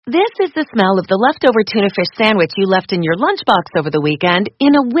This is the smell of the leftover tuna fish sandwich you left in your lunchbox over the weekend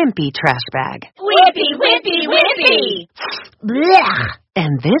in a wimpy trash bag. Wimpy, wimpy, wimpy! Blech!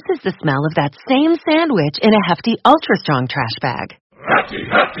 And this is the smell of that same sandwich in a hefty, ultra-strong trash bag. Hefty,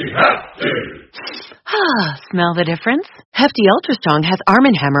 hefty, hefty! Smell the difference? Hefty Ultra Strong has Arm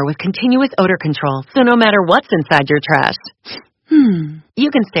 & Hammer with continuous odor control, so no matter what's inside your trash,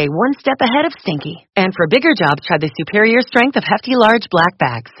 you can stay one step ahead of stinky. And for bigger jobs, try the superior strength of Hefty Large Black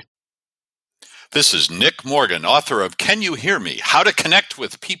Bags. This is Nick Morgan, author of Can You Hear Me? How to Connect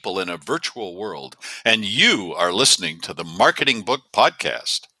with People in a Virtual World. And you are listening to the Marketing Book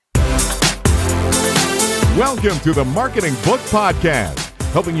Podcast. Welcome to the Marketing Book Podcast,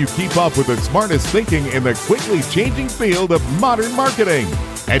 helping you keep up with the smartest thinking in the quickly changing field of modern marketing.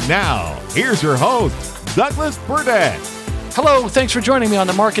 And now, here's your host, Douglas Burdett. Hello, thanks for joining me on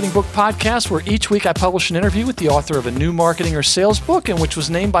the Marketing Book Podcast, where each week I publish an interview with the author of a new marketing or sales book, and which was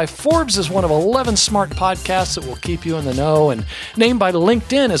named by Forbes as one of 11 smart podcasts that will keep you in the know, and named by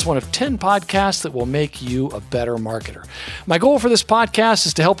LinkedIn as one of 10 podcasts that will make you a better marketer. My goal for this podcast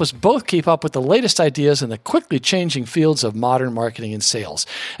is to help us both keep up with the latest ideas in the quickly changing fields of modern marketing and sales.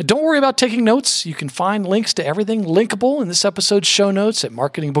 And don't worry about taking notes. You can find links to everything linkable in this episode's show notes at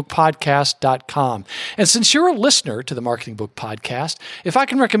marketingbookpodcast.com. And since you're a listener to the Marketing Book Podcast, if I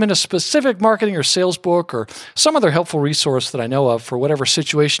can recommend a specific marketing or sales book or some other helpful resource that I know of for whatever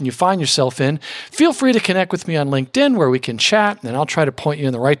situation you find yourself in, feel free to connect with me on LinkedIn where we can chat, and I'll try to point you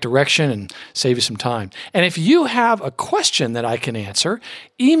in the right direction and save you some time. And if you have a question that I can answer,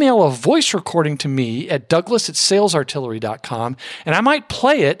 email a voice recording to me at douglas@salesartillery.com, and I might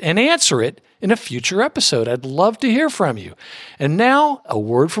play it and answer it in a future episode. I'd love to hear from you. And now, a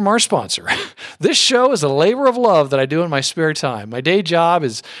word from our sponsor. This show is a labor of love that I do in my spare time. My day job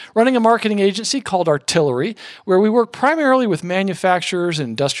is running a marketing agency called Artillery, where we work primarily with manufacturers and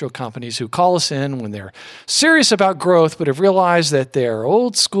industrial companies who call us in when they're serious about growth, but have realized that their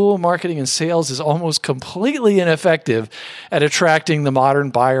old school marketing and sales is almost completely ineffective at attracting the modern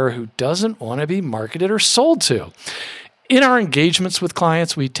buyer who doesn't want to be marketed or sold to. In our engagements with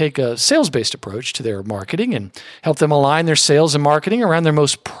clients, we take a sales-based approach to their marketing and help them align their sales and marketing around their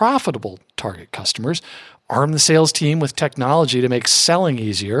most profitable target customers, arm the sales team with technology to make selling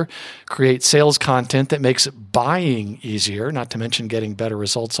easier, create sales content that makes buying easier, not to mention getting better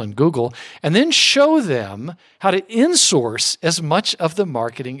results on Google, and then show them how to insource as much of the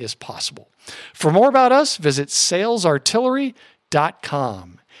marketing as possible. For more about us, visit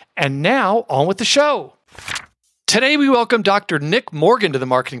salesartillery.com. And now, on with the show. Today, we welcome Dr. Nick Morgan to the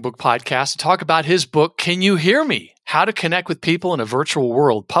Marketing Book Podcast to talk about his book, Can You Hear Me? How to Connect with People in a Virtual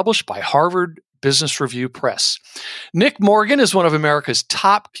World, published by Harvard Business Review Press. Nick Morgan is one of America's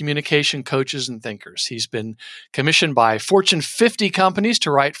top communication coaches and thinkers. He's been commissioned by Fortune 50 companies to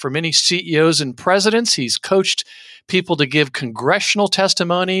write for many CEOs and presidents. He's coached people to give congressional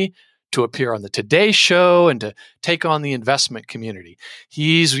testimony, to appear on the Today Show, and to take on the investment community.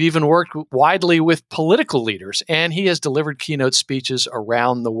 He's even worked widely with political leaders, and he has delivered keynote speeches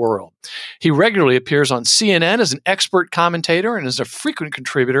around the world. He regularly appears on CNN as an expert commentator and is a frequent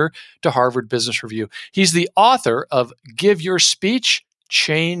contributor to Harvard Business Review. He's the author of Give Your Speech,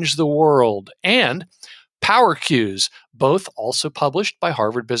 Change the World, and Power Cues, both also published by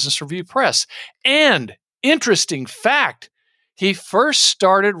Harvard Business Review Press. And, interesting fact, he first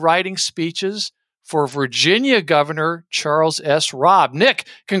started writing speeches for Virginia Governor Charles S. Robb. Nick,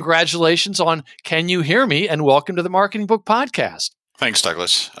 congratulations on Can You Hear Me? And welcome to the Marketing Book Podcast. Thanks,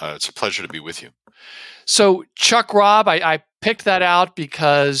 Douglas. It's a pleasure to be with you. So, Chuck Robb, I picked that out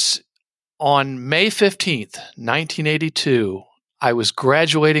because on May 15th, 1982, I was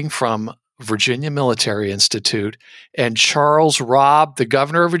graduating from Virginia Military Institute, and Charles Robb, the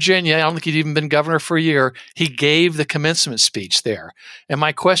governor of Virginia, I don't think he'd even been governor for a year, he gave the commencement speech there. And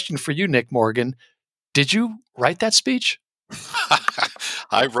my question for you, Nick Morgan, did you write that speech?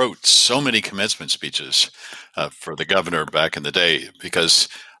 I wrote so many commencement speeches for the governor back in the day because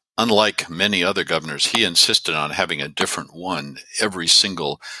unlike many other governors, he insisted on having a different one every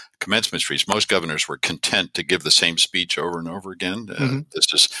single commencement speech. Most governors were content to give the same speech over and over again.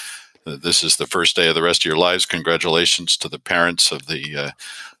 This is the first day of the rest of your lives. Congratulations to the parents of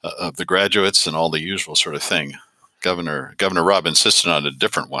the graduates and all the usual sort of thing. Governor Robb insisted on a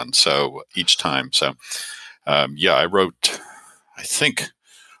different one. So each time. So I wrote, I think,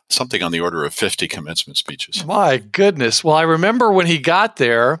 something on the order of 50 commencement speeches. My goodness. Well, I remember when he got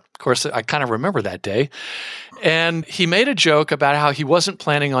there, of course, I kind of remember that day. And he made a joke about how he wasn't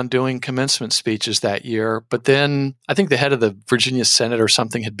planning on doing commencement speeches that year, but then I think the head of the Virginia Senate or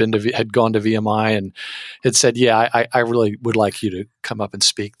something had gone to VMI and had said, "Yeah, I really would like you to come up and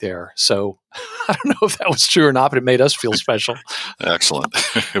speak there." So I don't know if that was true or not, but it made us feel special. Excellent.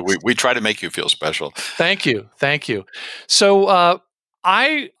 we try to make you feel special. Thank you. So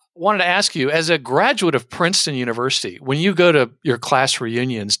I wanted to ask you, as a graduate of Princeton University, when you go to your class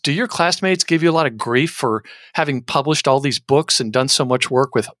reunions, do your classmates give you a lot of grief for having published all these books and done so much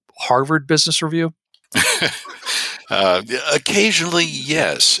work with Harvard Business Review? Occasionally,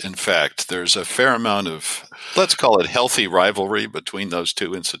 yes. In fact, there's a fair amount of, let's call it healthy rivalry between those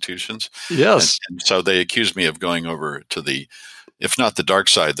two institutions. Yes. And so they accuse me of going over to the, if not the dark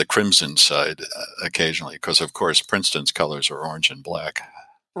side, the crimson side occasionally, because of course Princeton's colors are orange and black.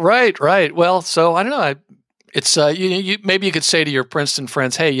 Right. Well, so I don't know. It's you maybe you could say to your Princeton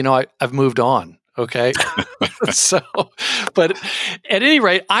friends, "Hey, I've moved on." Okay. So, but at any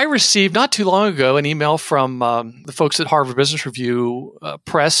rate, I received not too long ago an email from the folks at Harvard Business Review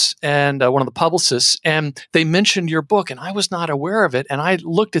Press and one of the publicists, and they mentioned your book, and I was not aware of it. And I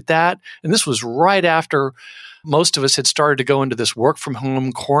looked at that, and this was right after most of us had started to go into this work from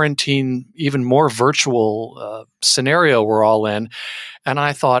home, quarantine, even more virtual scenario we're all in. And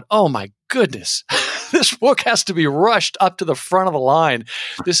I thought, oh my goodness, this book has to be rushed up to the front of the line.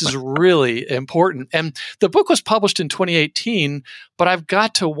 This is really important. And the book was published in 2018, but I've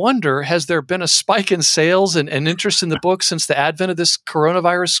got to wonder, has there been a spike in sales and interest in the book since the advent of this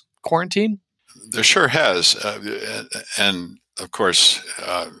coronavirus quarantine? There sure has. And of course,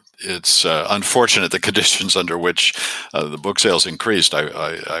 it's unfortunate the conditions under which the book sales increased.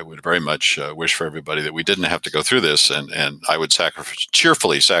 I would very much wish for everybody that we didn't have to go through this, and I would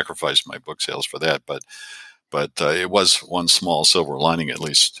cheerfully sacrifice my book sales for that. But it was one small silver lining, at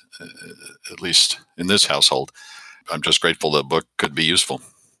least in this household. I'm just grateful the book could be useful.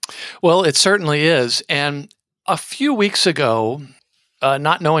 Well, it certainly is. And a few weeks ago,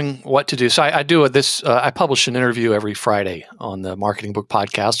 not knowing what to do. So I do this. I publish an interview every Friday on the Marketing Book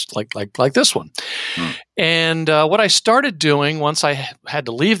Podcast, like this one. And what I started doing once I had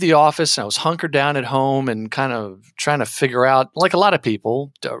to leave the office, and I was hunkered down at home and kind of trying to figure out, like a lot of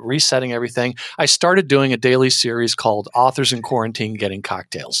people, resetting everything. I started doing a daily series called Authors in Quarantine Getting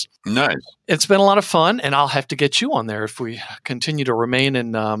Cocktails. Nice. It's been a lot of fun, and I'll have to get you on there if we continue to remain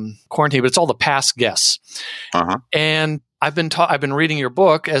in quarantine. But it's all the past guests. Uh-huh. And I've been reading your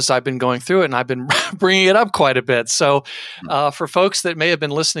book as I've been going through it, and I've been bringing it up quite a bit. So, for folks that may have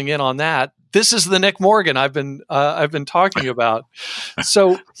been listening in on that, this is the Nick Morgan I've been talking about.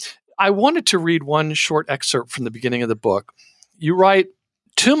 So, I wanted to read one short excerpt from the beginning of the book. You write,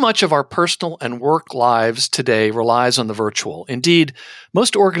 "Too much of our personal and work lives today relies on the virtual. Indeed,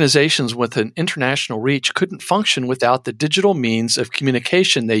 most organizations with an international reach couldn't function without the digital means of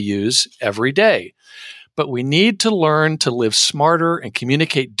communication they use every day. But we need to learn to live smarter and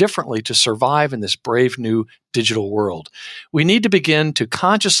communicate differently to survive in this brave new digital world. We need to begin to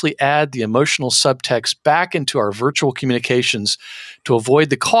consciously add the emotional subtext back into our virtual communications to avoid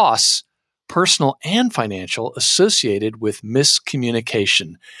the costs, personal and financial, associated with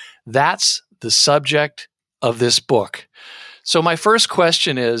miscommunication." That's the subject of this book. So my first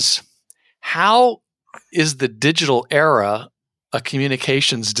question is, how is the digital era a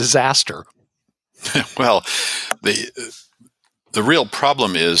communications disaster? Well, the real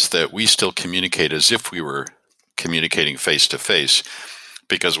problem is that we still communicate as if we were communicating face to face,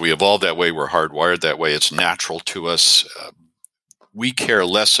 because we evolved that way. We're hardwired that way. It's natural to us. We care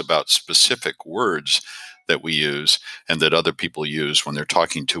less about specific words that we use and that other people use when they're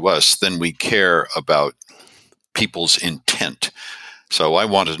talking to us than we care about people's intent. So I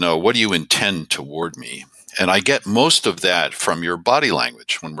want to know, what do you intend toward me? And I get most of that from your body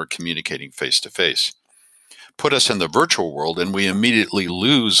language when we're communicating face to face. Put us in the virtual world and we immediately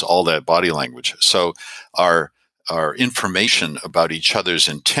lose all that body language. So our information about each other's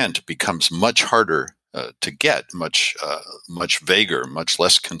intent becomes much harder to get, much vaguer, much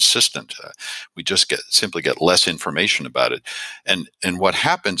less consistent. We just simply get less information about it. And what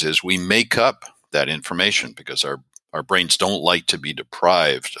happens is we make up that information because our brains don't like to be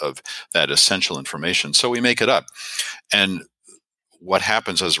deprived of that essential information, so we make it up. And what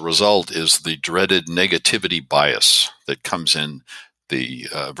happens as a result is the dreaded negativity bias that comes in the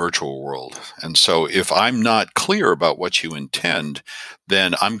virtual world. And so if I'm not clear about what you intend,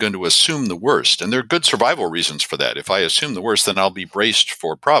 then I'm going to assume the worst. And there are good survival reasons for that. If I assume the worst, then I'll be braced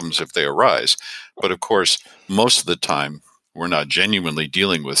for problems if they arise. But of course, most of the time, we're not genuinely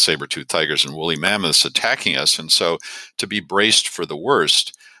dealing with saber-toothed tigers and woolly mammoths attacking us. And so to be braced for the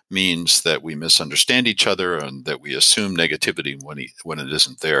worst means that we misunderstand each other and that we assume negativity when it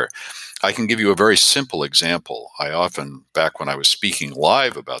isn't there. I can give you a very simple example. I often, back when I was speaking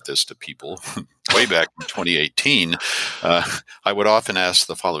live about this to people, way back in 2018, I would often ask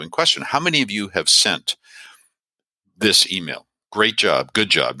the following question: how many of you have sent this email? Great job, good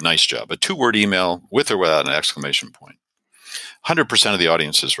job, nice job. A 2-word email with or without an exclamation point. 100% of the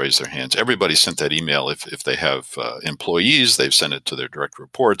audiences raise their hands. Everybody sent that email. If they have employees, they've sent it to their direct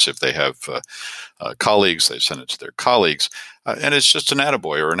reports. If they have colleagues, they've sent it to their colleagues. And it's just an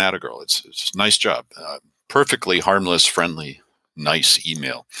attaboy or an attagirl. It's nice job. Perfectly harmless, friendly, nice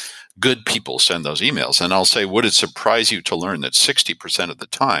email. Good people send those emails. And I'll say, would it surprise you to learn that 60% of the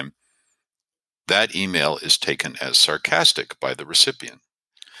time, that email is taken as sarcastic by the recipient?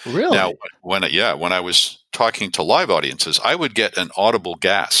 Really? Now, when I was talking to live audiences, I would get an audible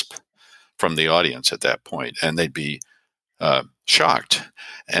gasp from the audience at that point, and they'd be shocked.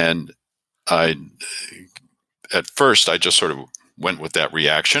 And at first, I just sort of went with that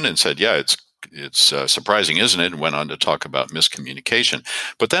reaction and said, "Yeah, it's surprising, isn't it?" And went on to talk about miscommunication.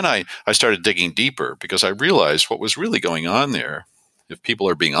 But then I started digging deeper because I realized what was really going on there, if people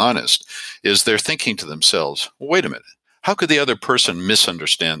are being honest, is they're thinking to themselves, well, wait a minute. How could the other person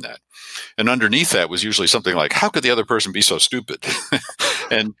misunderstand that? And underneath that was usually something like, how could the other person be so stupid?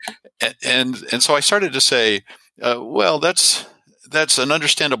 and so I started to say, well, that's an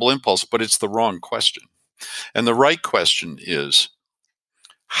understandable impulse, but it's the wrong question. And the right question is,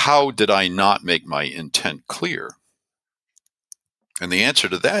 how did I not make my intent clear? And the answer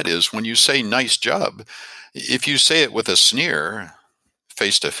to that is, when you say nice job, if you say it with a sneer,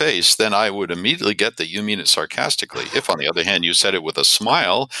 face to face, then I would immediately get that you mean it sarcastically. If, on the other hand, you said it with a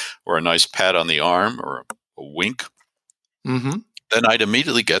smile or a nice pat on the arm or a wink, then I'd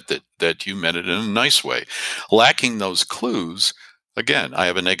immediately get that you meant it in a nice way. Lacking those clues, again, I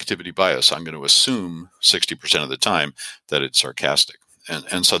have a negativity bias. I'm going to assume 60% of the time that it's sarcastic.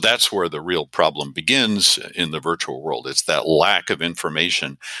 And so that's where the real problem begins in the virtual world. It's that lack of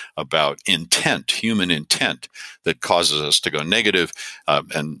information about intent, human intent, that causes us to go negative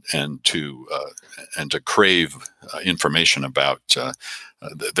and to crave information about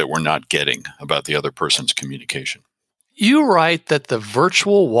that we're not getting about the other person's communication. You write that the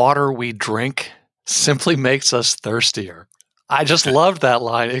virtual water we drink simply makes us thirstier. I just loved that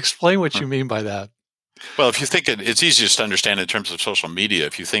line. Explain what you mean by that. Well, if you think it's easiest to understand in terms of social media.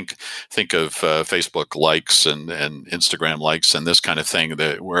 If you think of Facebook likes and Instagram likes and this kind of thing,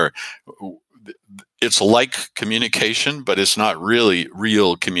 where it's like communication, but it's not really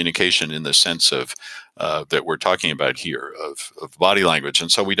real communication in the sense of that we're talking about here of body language.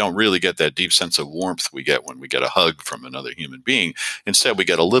 And so we don't really get that deep sense of warmth we get when we get a hug from another human being. Instead, we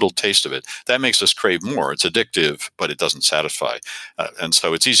get a little taste of it. That makes us crave more. It's addictive, but it doesn't satisfy. And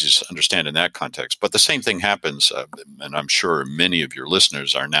so it's easy to understand in that context. But the same thing happens, and I'm sure many of your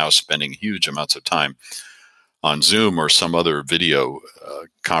listeners are now spending huge amounts of time on Zoom or some other video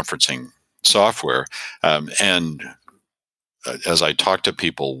conferencing software. And as I talk to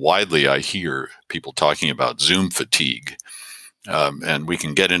people widely, I hear people talking about Zoom fatigue, and we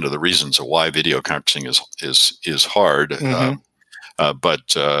can get into the reasons of why video conferencing is hard. But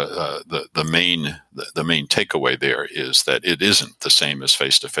the main takeaway there is that it isn't the same as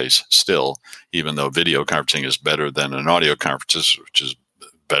face to face. Still, even though video conferencing is better than an audio conference, which is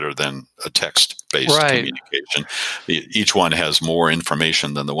better than a text-based communication. Each one has more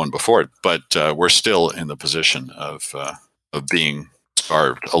information than the one before it, but we're still in the position of being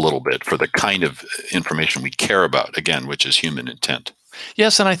starved a little bit for the kind of information we care about, again, which is human intent.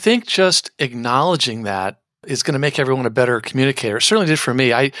 Yes, and I think just acknowledging that is going to make everyone a better communicator. It certainly did for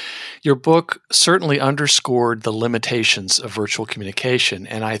me. Your book certainly underscored the limitations of virtual communication,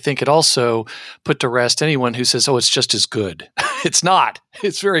 and I think it also put to rest anyone who says, oh, it's just as good. It's not.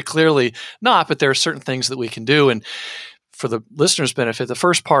 It's very clearly not, but there are certain things that we can do. And for the listener's benefit, the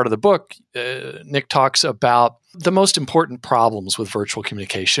first part of the book, Nick talks about the most important problems with virtual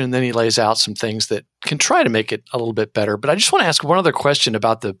communication, and then he lays out some things that can try to make it a little bit better. But I just want to ask one other question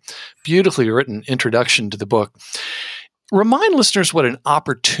about the beautifully written introduction to the book. Remind listeners what an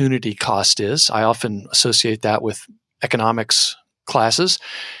opportunity cost is. I often associate that with economics classes.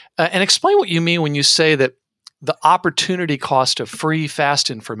 And explain what you mean when you say that the opportunity cost of free,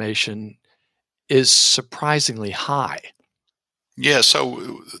 fast information is surprisingly high. Yeah,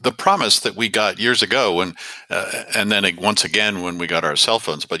 so the promise that we got years ago, and then once again when we got our cell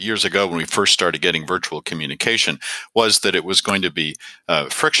phones, but years ago when we first started getting virtual communication, was that it was going to be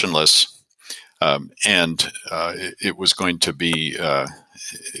frictionless, and it was going to be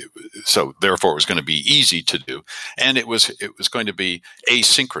So therefore, it was going to be easy to do, and it was going to be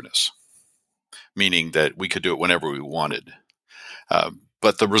asynchronous, meaning that we could do it whenever we wanted.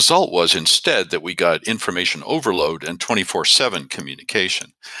 But the result was instead that we got information overload and 24/7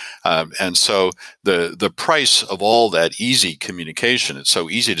 communication. And so the price of all that easy communication, it's so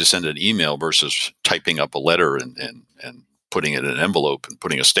easy to send an email versus typing up a letter and putting it in an envelope and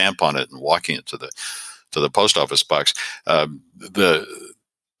putting a stamp on it and walking it to the post office box.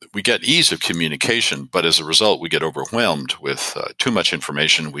 We get ease of communication, but as a result, we get overwhelmed with too much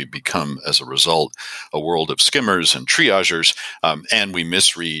information. We become, as a result, a world of skimmers and triagers, and we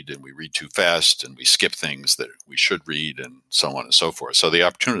misread and we read too fast and we skip things that we should read and so on and so forth. So the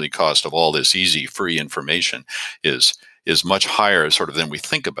opportunity cost of all this easy, free information is much higher sort of than we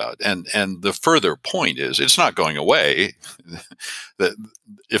think about. And the further point is it's not going away. That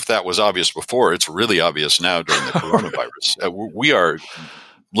if that was obvious before, it's really obvious now during the coronavirus. We are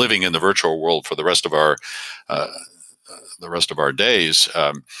living in the virtual world for the rest of our days,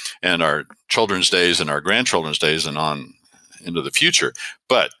 and our children's days and our grandchildren's days and on into the future.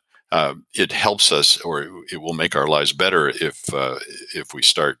 But it helps us, or it will make our lives better if we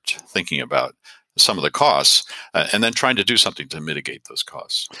start thinking about some of the costs and then trying to do something to mitigate those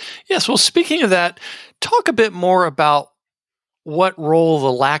costs. Yes. Well, speaking of that, talk a bit more about what role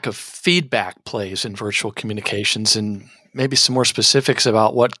the lack of feedback plays in virtual communications, and maybe some more specifics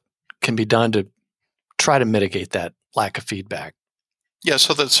about what can be done to try to mitigate that lack of feedback. Yeah,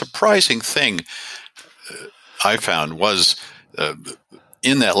 so the surprising thing I found was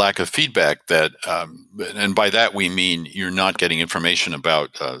in that lack of feedback that, and by that we mean you're not getting information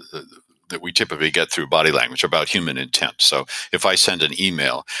about that we typically get through body language, about human intent. So if I send an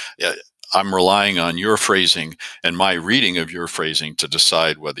email, I'm relying on your phrasing and my reading of your phrasing to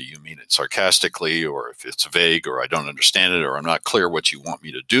decide whether you mean it sarcastically or if it's vague or I don't understand it or I'm not clear what you want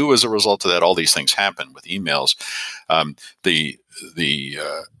me to do as a result of that. All these things happen with emails. The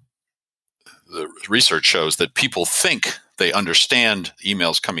research shows that people think they understand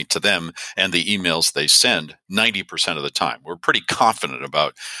emails coming to them and the emails they send 90% of the time. We're pretty confident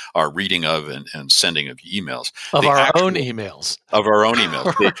about our reading of and sending of emails. Of our own emails.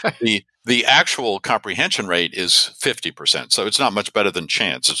 Right. The actual comprehension rate is 50%. So it's not much better than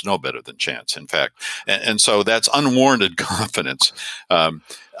chance. It's no better than chance, in fact. And so that's unwarranted confidence. And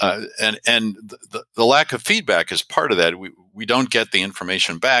the lack of feedback is part of that. We don't get the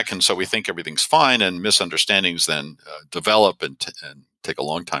information back, and so we think everything's fine, and misunderstandings then develop and take a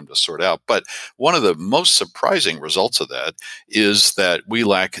long time to sort out. But one of the most surprising results of that is that we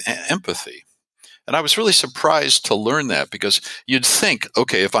lack empathy. And I was really surprised to learn that, because you'd think,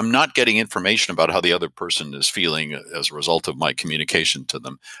 okay, if I'm not getting information about how the other person is feeling as a result of my communication to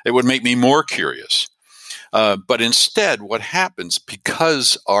them, it would make me more curious. But instead, what happens,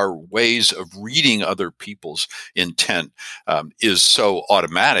 because our ways of reading other people's intent is so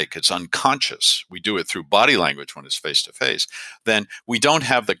automatic, it's unconscious, we do it through body language when it's face-to-face, then we don't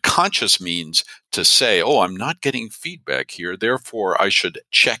have the conscious means to say, oh, I'm not getting feedback here, therefore I should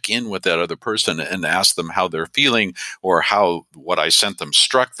check in with that other person and ask them how they're feeling, or how what I sent them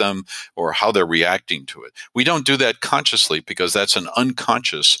struck them, or how they're reacting to it. We don't do that consciously, because that's an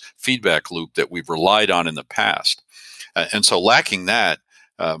unconscious feedback loop that we've relied on in the past. And so lacking that,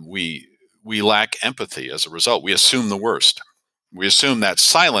 we lack empathy as a result. We assume the worst. We assume that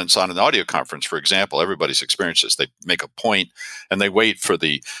silence on an audio conference, for example, everybody's experiences. They make a point and they wait for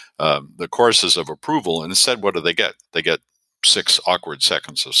the choruses of approval. And instead, what do they get? They get 6 awkward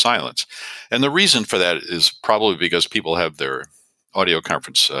seconds of silence. And the reason for that is probably because people have their audio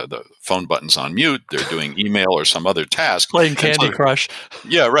conference, the phone buttons on mute. They're doing email or some other task. Playing Candy Crush.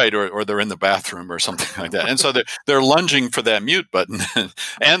 Yeah, right. Or they're in the bathroom or something like that. And so they're lunging for that mute button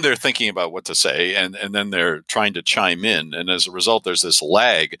and they're thinking about what to say. And then they're trying to chime in. And as a result, there's this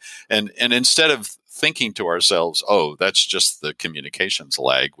lag. And instead of thinking to ourselves, oh, that's just the communications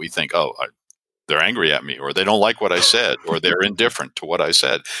lag, we think, oh, they're angry at me, or they don't like what I said, or they're indifferent to what I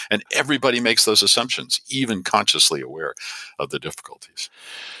said. And everybody makes those assumptions, even consciously aware of the difficulties.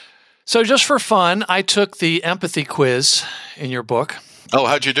 So just for fun, I took the empathy quiz in your book. Oh,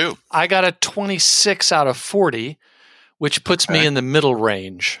 how'd you do? I got a 26 out of 40, which puts me in the middle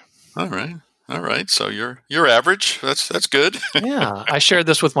range. All right. So you're average. That's good. Yeah. I shared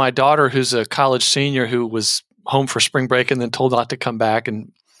this with my daughter, who's a college senior who was home for spring break and then told not to come back.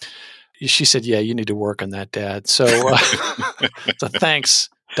 And she said, yeah, you need to work on that, Dad. So, so thanks,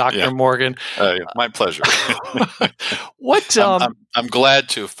 Dr. Morgan. My pleasure. What? I'm glad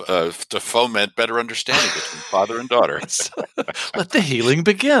to foment better understanding between father and daughter. Let the healing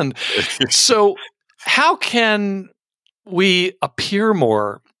begin. So how can we appear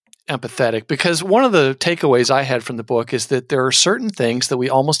more empathetic, because one of the takeaways I had from the book is that there are certain things that we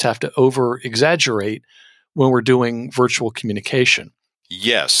almost have to over-exaggerate when we're doing virtual communication.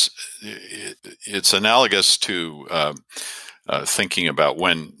 Yes, it's analogous to thinking about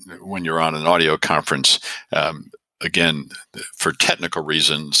when you're on an audio conference. Again, for technical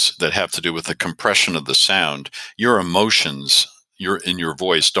reasons that have to do with the compression of the sound, your emotions in your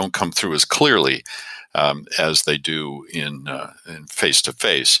voice don't come through as clearly as they do in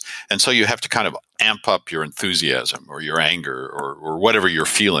face-to-face. And so you have to kind of amp up your enthusiasm or your anger or whatever you're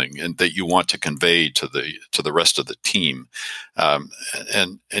feeling and that you want to convey to the rest of the team.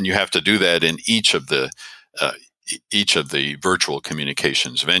 And you have to do that in each of the virtual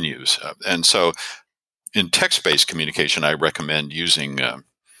communications venues. And so in text-based communication, I recommend using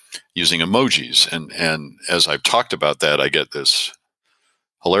emojis. And as I've talked about that, I get this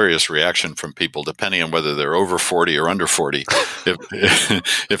hilarious reaction from people, depending on whether they're over 40 or under 40.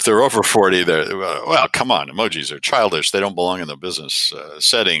 If they're over 40, well, come on, emojis are childish. They don't belong in the business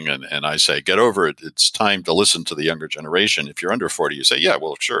setting. And I say, get over it. It's time to listen to the younger generation. If you're under 40, you say, yeah,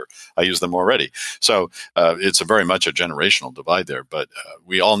 well, sure, I use them already. So it's very much a generational divide there. But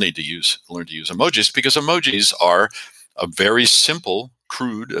we all need to learn to use emojis, because emojis are a very simple,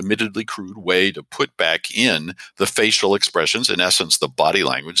 admittedly crude way to put back in the facial expressions, in essence, the body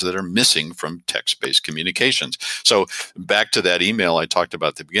language that are missing from text-based communications. So back to that email I talked about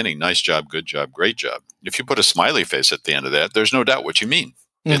at the beginning, nice job, good job, great job. If you put a smiley face at the end of that, there's no doubt what you mean.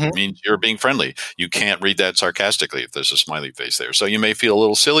 Mm-hmm. It means you're being friendly. You can't read that sarcastically if there's a smiley face there. So you may feel a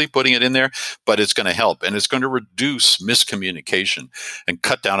little silly putting it in there, but it's going to help. And it's going to reduce miscommunication and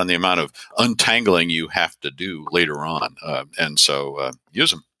cut down on the amount of untangling you have to do later on. And so use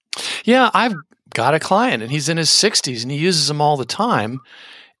them. Yeah, I've got a client, and he's in his 60s, and he uses them all the time.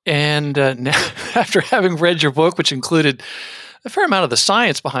 And now, after having read your book, which included a fair amount of the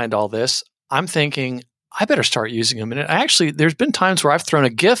science behind all this, I'm thinking, I better start using them. And actually, there's been times where I've thrown a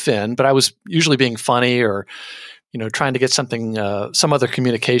GIF in, but I was usually being funny or, trying to get something, some other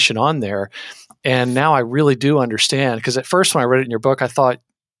communication on there. And now I really do understand, because at first when I read it in your book, I thought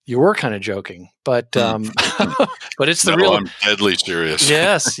you were kind of joking, but but it's the real. I'm deadly serious.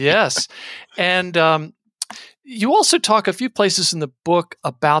 Yes. And you also talk a few places in the book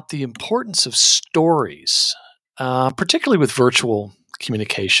about the importance of stories, particularly with virtual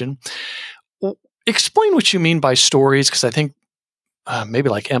communication. Explain what you mean by stories, because I think maybe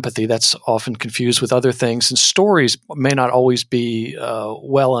like empathy, that's often confused with other things, and stories may not always be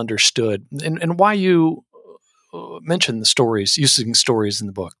well understood, and why you mention the stories, using stories in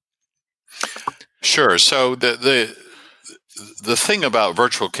the book. Sure. So the thing about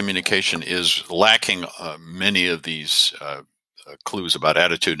virtual communication is lacking many of these clues about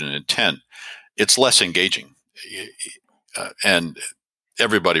attitude and intent. It's less engaging, and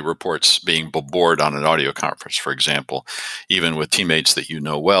everybody reports being bored on an audio conference, for example, even with teammates that you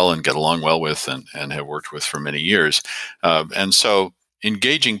know well and get along well with and have worked with for many years. And so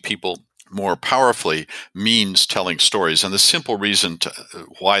engaging people more powerfully means telling stories. And the simple reason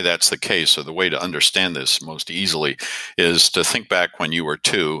why that's the case, or the way to understand this most easily, is to think back when you were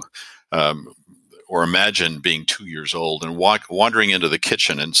 2, or imagine being 2 years old and wandering into the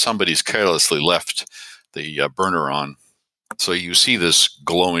kitchen and somebody's carelessly left the burner on. So you see this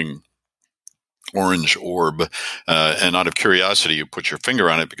glowing orange orb, and out of curiosity, you put your finger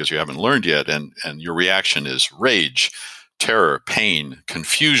on it because you haven't learned yet, and your reaction is rage, terror, pain,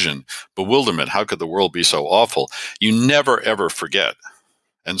 confusion, bewilderment. How could the world be so awful? You never, ever forget.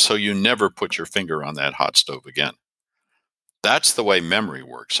 And so you never put your finger on that hot stove again. That's the way memory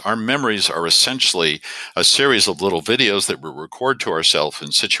works. Our memories are essentially a series of little videos that we record to ourselves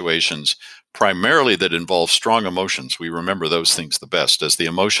in situations primarily that involve strong emotions. We remember those things the best. As the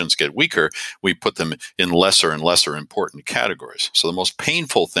emotions get weaker, we put them in lesser and lesser important categories. So the most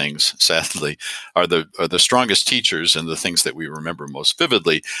painful things, sadly, are the strongest teachers and the things that we remember most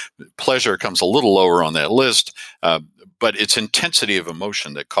vividly. Pleasure comes a little lower on that list, but it's intensity of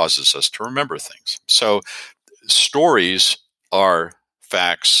emotion that causes us to remember things. So stories are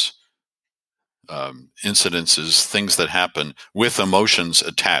facts, incidences, things that happen with emotions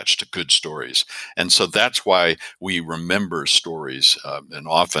attached, good stories. And so that's why we remember stories. And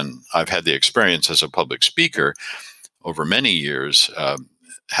often I've had the experience as a public speaker over many years,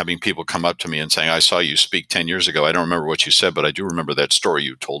 having people come up to me and saying, I saw you speak 10 years ago. I don't remember what you said, but I do remember that story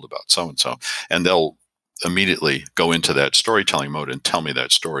you told about so-and-so. And they'll immediately go into that storytelling mode and tell me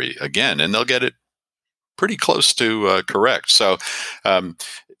that story again, and they'll get it pretty close to correct. So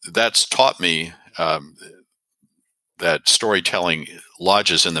that's taught me that storytelling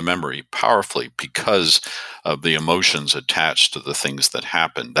lodges in the memory powerfully because of the emotions attached to the things that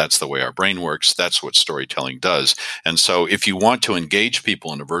happen. That's the way our brain works. That's what storytelling does. And so if you want to engage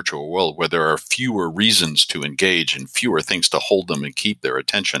people in a virtual world where there are fewer reasons to engage and fewer things to hold them and keep their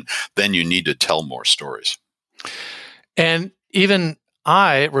attention, then you need to tell more stories. And even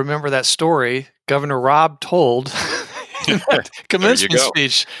I remember that story Governor Rob told commencement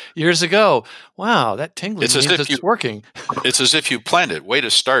speech years ago. Wow, that tingling means it's working. It's as if you planned it. Way to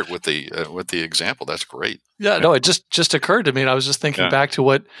start with the example. That's great. Yeah, no, it just occurred to me, and I was just thinking back to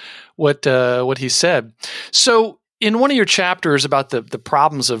what he said. So, in one of your chapters about the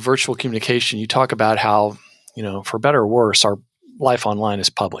problems of virtual communication, you talk about how, for better or worse, our life online is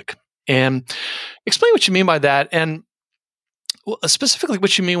public. And explain what you mean by that, and specifically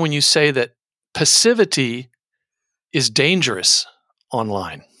what you mean when you say that passivity is dangerous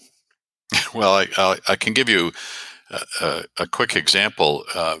online. Well, I can give you a quick example.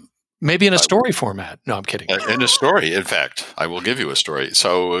 Maybe in a story format. No, I'm kidding. In a story, in fact, I will give you a story.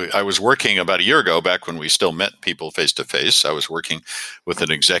 So I was working about a year ago, back when we still met people face to face. I was working with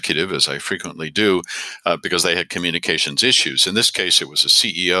an executive, as I frequently do, because they had communications issues. In this case, it was a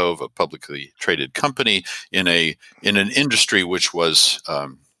CEO of a publicly traded company in an industry which was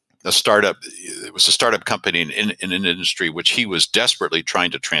a startup. It was a startup company in an industry which he was desperately trying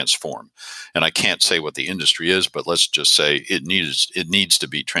to transform. And I can't say what the industry is, but let's just say it needs to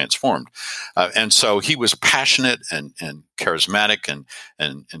be transformed. And so he was passionate and charismatic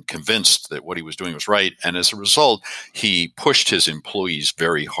and convinced that what he was doing was right. And as a result, he pushed his employees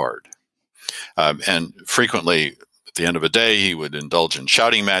very hard. And frequently, at the end of a day, he would indulge in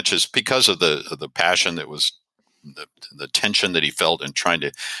shouting matches because of the passion that was the tension that he felt in trying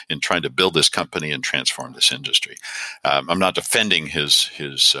to build this company and transform this industry. I'm not defending his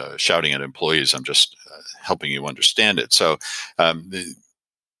shouting at employees. I'm just helping you understand it. So, in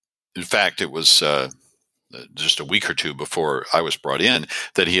fact, it was just a week or two before I was brought in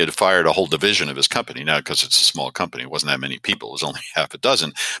that he had fired a whole division of his company. Now, because it's a small company, it wasn't that many people. It was only half a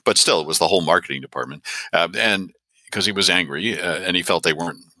dozen, but still, it was the whole marketing department. And because he was angry and he felt they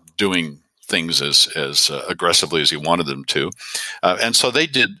weren't doing things as aggressively as he wanted them to. And so they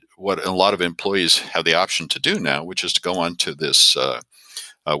did what a lot of employees have the option to do now, which is to go onto this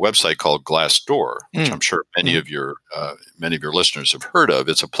website called Glassdoor, which I'm sure many of your listeners have heard of.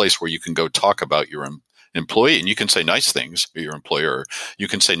 It's a place where you can go talk about your employee, and you can say nice things, your employer. You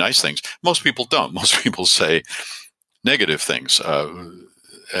can say nice things. Most people don't. Most people say negative things,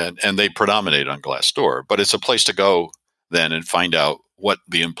 and they predominate on Glassdoor. But it's a place to go then and find out what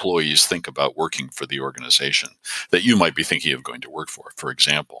the employees think about working for the organization that you might be thinking of going to work for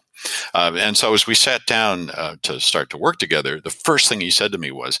example. And so as we sat down to start to work together, the first thing he said to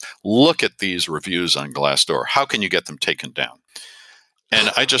me was, look at these reviews on Glassdoor. How can you get them taken down? And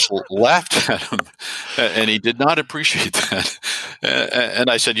I just laughed at him, and he did not appreciate that.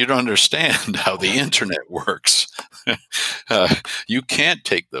 And I said, you don't understand how the internet works. You can't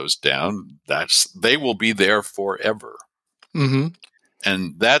take those down. They will be there forever. Mm-hmm.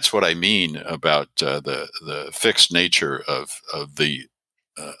 And that's what I mean about the fixed nature of the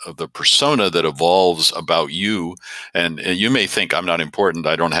persona that evolves about you. And you may think I'm not important.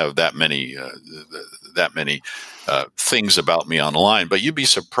 I don't have that many things about me online. But you'd be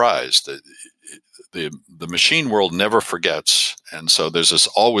surprised that the machine world never forgets, and so there's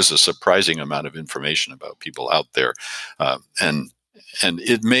always a surprising amount of information about people out there, and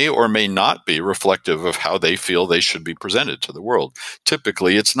it may or may not be reflective of how they feel they should be presented to the world.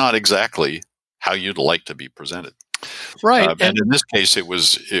 Typically, it's not exactly how you'd like to be presented. Right. And in this case, it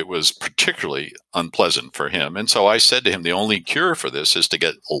was particularly unpleasant for him. And so I said to him, the only cure for this is to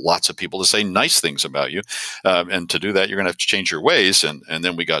get lots of people to say nice things about you. And to do that, you're going to have to change your ways. And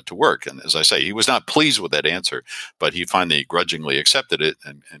then we got to work. And as I say, he was not pleased with that answer, but he finally grudgingly accepted it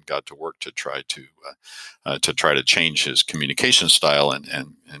and got to work to try to change his communication style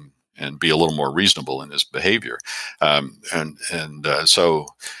and be a little more reasonable in his behavior. So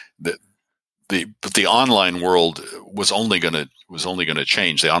the online world was only going to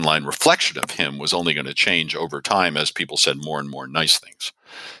change. The online reflection of him was only going to change over time as people said more and more nice things.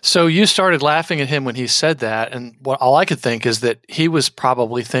 So you started laughing at him when he said that, and all I could think is that he was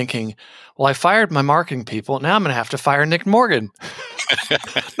probably thinking, well, I fired my marketing people. Now I'm going to have to fire Nick Morgan.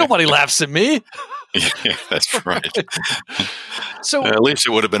 Nobody laughs at me. Yeah, that's right. So at least it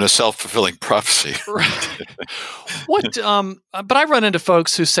would have been a self-fulfilling prophecy. Right. But I run into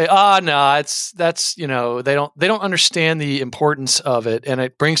folks who say, no, that's they don't understand the importance of it. And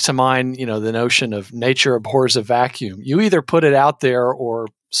it brings to mind, the notion of nature abhors a vacuum. You either put it out there or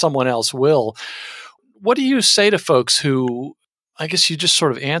someone else will. what do you say to folks who, I guess you just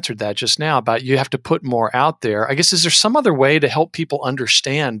sort of answered that just now about you have to put more out there. I guess, is there some other way to help people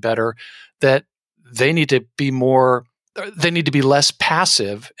understand better that they need to be less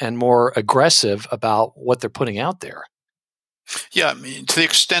passive and more aggressive about what they're putting out there? Yeah, I mean, to the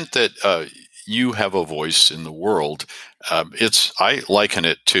extent that you have a voice in the world, I liken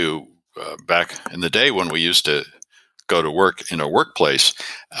it to back in the day when we used to go to work in a workplace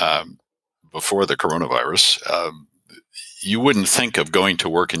before the coronavirus. You wouldn't think of going to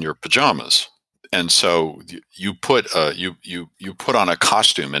work in your pajamas. And so you put you put on a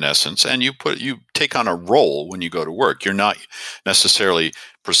costume in essence, and you take on a role when you go to work. You're not necessarily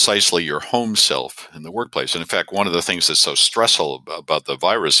precisely your home self in the workplace. And in fact, one of the things that's so stressful about the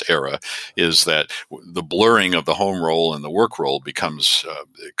virus era is that the blurring of the home role and the work role becomes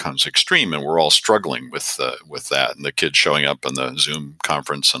extreme, and we're all struggling with that. And the kids showing up on the Zoom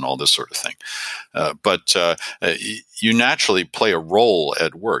conference and all this sort of thing. But you naturally play a role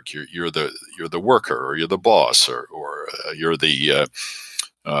at work. You're the worker, or you're the boss, or you're the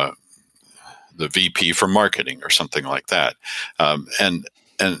VP for marketing or something like that.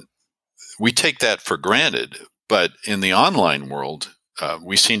 And we take that for granted. But in the online world,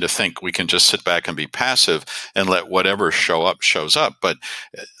 we seem to think we can just sit back and be passive and let whatever shows up. But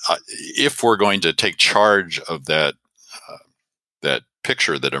if we're going to take charge of that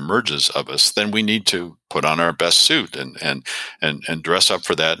picture that emerges of us, then we need to put on our best suit and dress up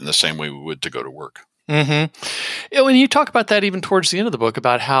for that in the same way we would to go to work. Mm-hmm. When you talk about that, even towards the end of the book,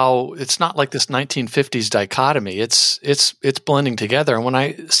 about how it's not like this 1950s dichotomy, it's blending together. And when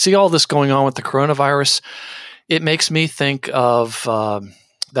I see all this going on with the coronavirus, it makes me think of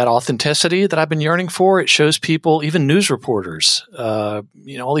that authenticity that I've been yearning for. It shows people, even news reporters,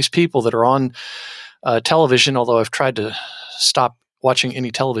 all these people that are on television, although I've tried to stop watching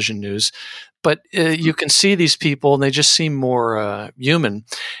any television news, but you can see these people and they just seem more human.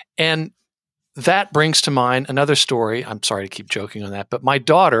 And that brings to mind another story. I'm sorry to keep joking on that, but my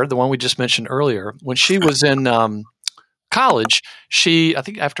daughter, the one we just mentioned earlier, when she was in college, I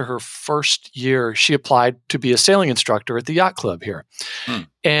think after her first year, she applied to be a sailing instructor at the yacht club here.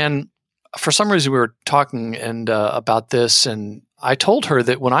 And for some reason, we were talking about this, and I told her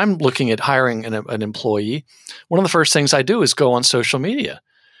that when I'm looking at hiring an employee, one of the first things I do is go on social media.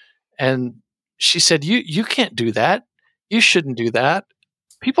 And she said, "You can't do that. You shouldn't do that.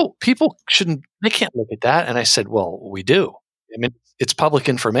 People they can't look at that." And I said, "Well, we do. I mean, it's public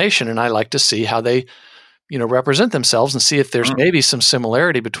information, and I like to see how they, represent themselves and see if there's maybe some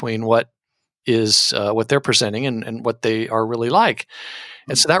similarity between what they're presenting and what they are really like."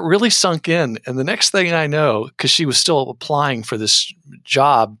 And so that really sunk in. And the next thing I know, because she was still applying for this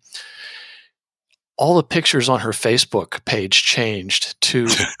job, all the pictures on her Facebook page changed to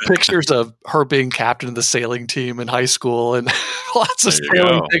pictures of her being captain of the sailing team in high school and lots of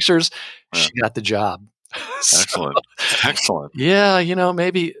sailing pictures. Yeah. She got the job. Excellent. Yeah,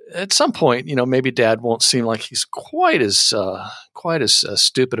 maybe at some point, maybe Dad won't seem like he's quite as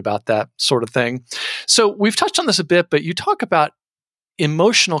stupid about that sort of thing. So we've touched on this a bit, but you talk about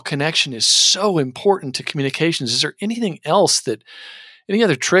emotional connection is so important to communications. Is there anything else any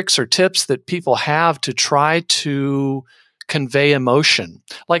other tricks or tips that people have to try to convey emotion?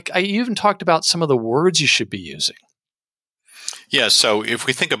 Like I even talked about some of the words you should be using. Yeah, so if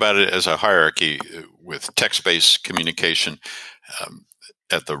we think about it as a hierarchy with text-based communication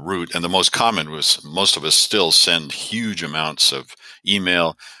at the root, and the most common was most of us still send huge amounts of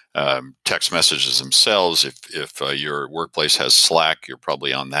email, text messages themselves. If your workplace has Slack, you're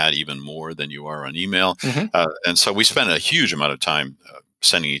probably on that even more than you are on email. And so we spend a huge amount of time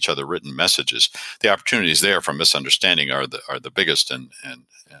sending each other written messages. The opportunities there for misunderstanding are the biggest and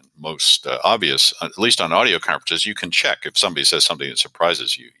most obvious. At least on audio conferences, you can check if somebody says something that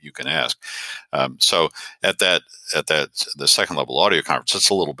surprises you. You can ask. So at the second level audio conference, it's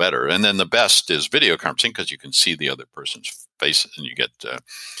a little better. And then the best is video conferencing because you can see the other person's face and you get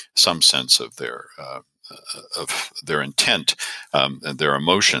some sense of their intent and their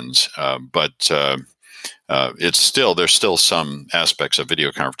emotions. But there's still some aspects of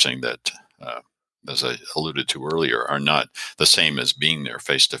video conferencing that, as I alluded to earlier, are not the same as being there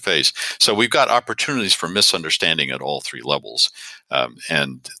face to face. So we've got opportunities for misunderstanding at all three levels,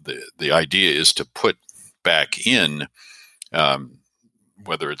 and the idea is to put back in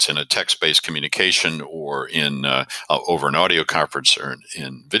whether it's in a text-based communication or in over an audio conference or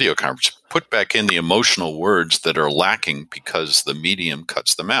in video conference, put back in the emotional words that are lacking because the medium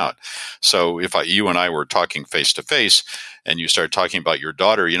cuts them out. So if you and I were talking face-to-face and you start talking about your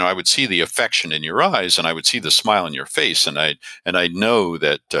daughter, I would see the affection in your eyes and I would see the smile in your face, and I know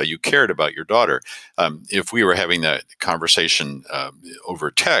that you cared about your daughter. If we were having that conversation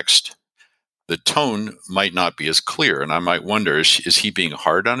over text, the tone might not be as clear. And I might wonder, is he being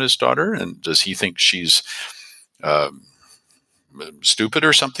hard on his daughter? And does he think she's stupid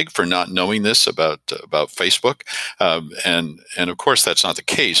or something for not knowing this about Facebook? And of course, that's not the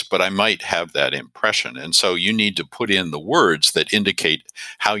case, but I might have that impression. And so you need to put in the words that indicate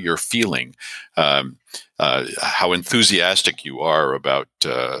how you're feeling, how enthusiastic you are about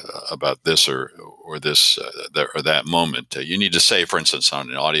this or this or that moment. You need to say, for instance, on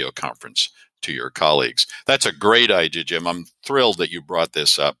an audio conference to your colleagues, "That's a great idea, Jim. I'm thrilled that you brought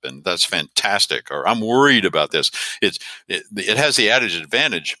this up, and that's fantastic." Or, "I'm worried about this." It has the added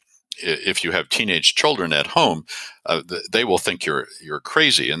advantage, if you have teenage children at home, they will think you're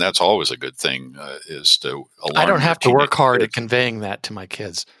crazy, and that's always a good thing. Is to alarm I don't have to work hard kids. at conveying that to my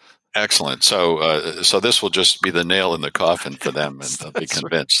kids. Excellent. So this will just be the nail in the coffin for them, and they'll be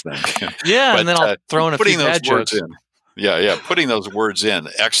convinced then. Yeah, But, and then I'll throw in a putting few those bad words jokes. in. Yeah, putting those words in,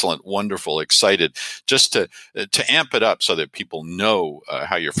 excellent, wonderful, excited, just to amp it up so that people know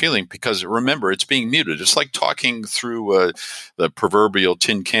how you're feeling. Because remember, it's being muted. It's like talking through the proverbial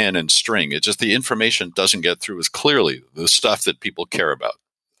tin can and string. It's just the information doesn't get through as clearly, the stuff that people care about,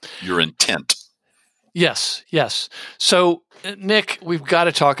 your intent. Yes. So, Nick, we've got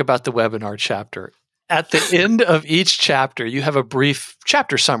to talk about the webinar chapter. At the end of each chapter, you have a brief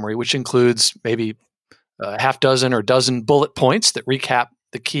chapter summary, which includes maybe a half dozen or dozen bullet points that recap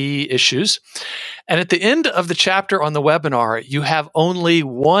the key issues. And at the end of the chapter on the webinar, you have only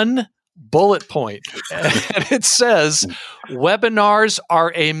one bullet point. And it says, "Webinars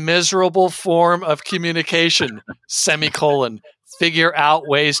are a miserable form of communication, semicolon. Figure out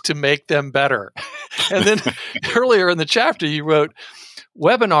ways to make them better." And then earlier in the chapter, you wrote,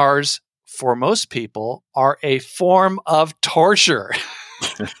 "Webinars, for most people, are a form of torture."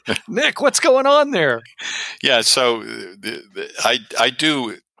 Nick, what's going on there? Yeah, so I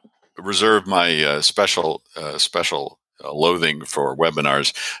do reserve my special loathing for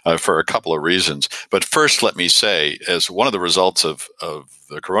webinars for a couple of reasons. But first, let me say, as one of the results of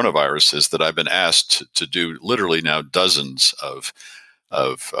the coronavirus is that I've been asked to do literally now dozens of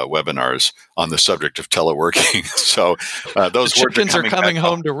webinars on the subject of teleworking. So those the words chickens are coming back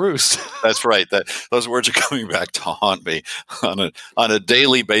home to roost. That's right. Those words are coming back to haunt me on a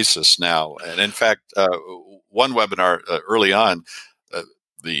daily basis now. And in fact, one webinar early on,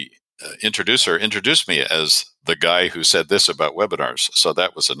 the introducer introduced me as the guy who said this about webinars. So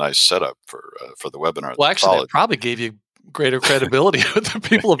that was a nice setup for the webinar. Well, actually, that probably gave you greater credibility with the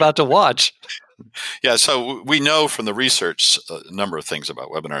people about to watch. Yeah, so we know from the research a number of things about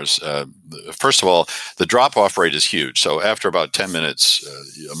webinars. First of all, the drop-off rate is huge. So after about 10 minutes,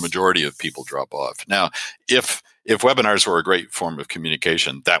 a majority of people drop off. Now, if webinars were a great form of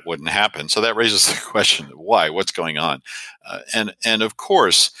communication, that wouldn't happen. So that raises the question, why? What's going on? And of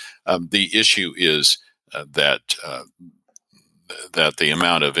course, the issue is that the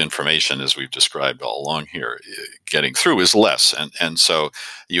amount of information, as we've described all along here, getting through is less. And so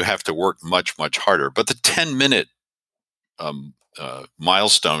you have to work much, much harder. But the 10-minute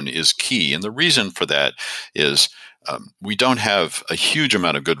milestone is key. And the reason for that is we don't have a huge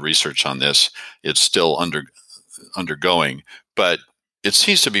amount of good research on this. It's still undergoing. But it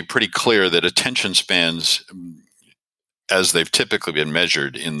seems to be pretty clear that attention spans, as they've typically been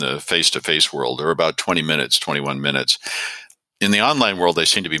measured in the face-to-face world, are about 20 minutes, 21 minutes. In the online world, they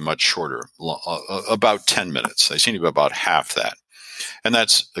seem to be much shorter, about 10 minutes. They seem to be about half that. And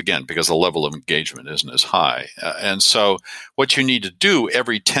that's, again, because the level of engagement isn't as high. And so what you need to do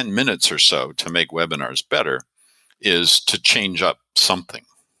every 10 minutes or so to make webinars better is to change up something.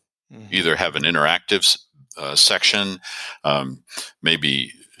 Mm-hmm. Either have an interactive section,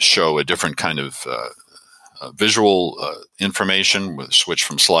 maybe show a different kind of visual information, with switch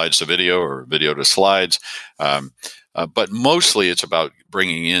from slides to video or video to slides. But mostly it's about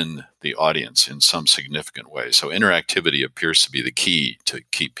bringing in the audience in some significant way. So interactivity appears to be the key to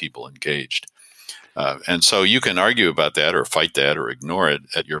keep people engaged. And so you can argue about that or fight that or ignore it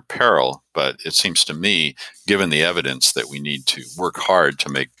at your peril. But it seems to me, given the evidence, that we need to work hard to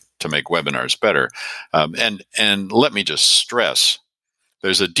make webinars better. And let me just stress,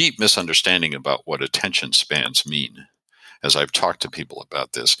 there's a deep misunderstanding about what attention spans mean. as I've talked to people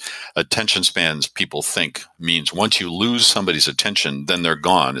about this. Attention spans, people think, means once you lose somebody's attention, then they're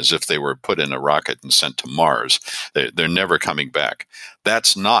gone, as if they were put in a rocket and sent to Mars. They're never coming back.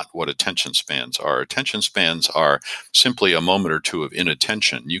 That's not what attention spans are. Attention spans are simply a moment or two of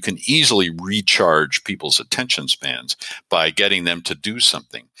inattention. You can easily recharge people's attention spans by getting them to do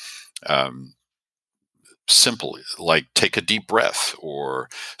something. Simple, like take a deep breath or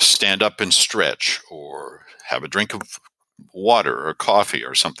stand up and stretch or have a drink of water or coffee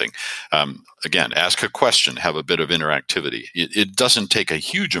or something. Again, ask a question, have a bit of interactivity. It doesn't take a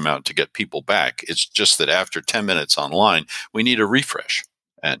huge amount to get people back. It's just that after 10 minutes online, we need a refresh.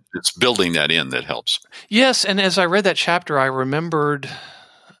 And it's building that in that helps. Yes, and as I read that chapter, I remembered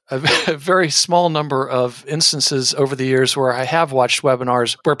a very small number of instances over the years where I have watched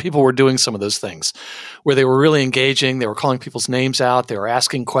webinars where people were doing some of those things, where they were really engaging, they were calling people's names out, they were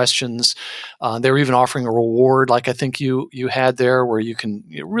asking questions, they were even offering a reward like I think you had there, where you can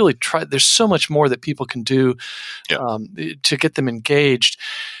really try. There's so much more that people can do to get them engaged.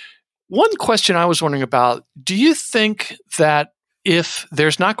 One question I was wondering about, do you think that if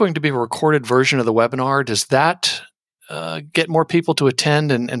there's not going to be a recorded version of the webinar, does that get more people to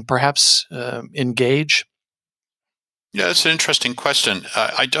attend and perhaps engage? Yeah, it's an interesting question.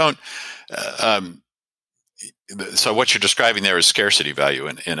 I don't. So what you're describing there is scarcity value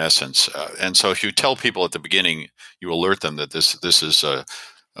in essence. And so if you tell people at the beginning, you alert them that this is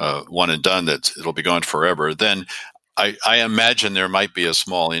one and done, that it'll be gone forever, then I imagine there might be a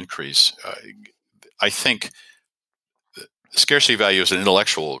small increase. I think scarcity value is an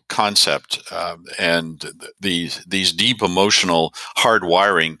intellectual concept, and these deep emotional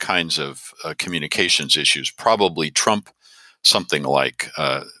hardwiring kinds of communications issues probably trump something like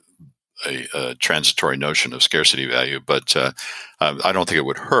a transitory notion of scarcity value. But I don't think it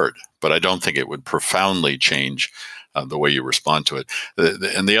would hurt, but I don't think it would profoundly change the way you respond to it.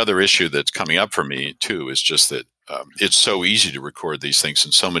 And the other issue that's coming up for me, too, is just that it's so easy to record these things,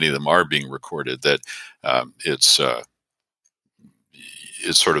 and so many of them are being recorded, that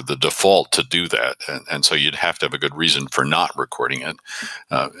it's sort of the default to do that. And so you'd have to have a good reason for not recording it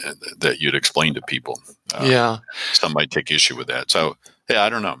that you'd explain to people. Some might take issue with that. So, I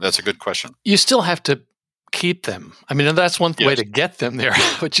don't know. That's a good question. You still have to keep them. I mean, that's one way to get them there,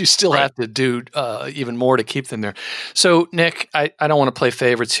 but you still have to do even more to keep them there. So, Nick, I don't want to play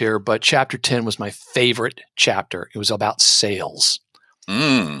favorites here, but Chapter 10 was my favorite chapter. It was about sales.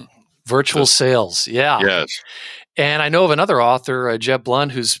 Virtual sales. Yeah. Yes. And I know of another author, Jeb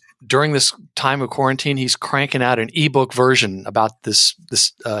Blunt, who's during this time of quarantine, he's cranking out an ebook version about this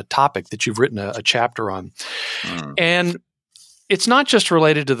topic that you've written a chapter on. And it's not just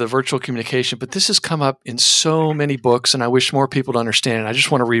related to the virtual communication, but this has come up in so many books, and I wish more people to understand it. I just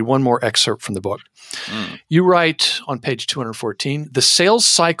want to read one more excerpt from the book. You write on page 214, "The sales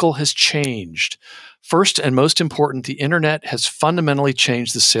cycle has changed. First and most important, the internet has fundamentally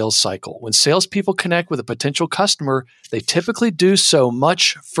changed the sales cycle. When salespeople connect with a potential customer, they typically do so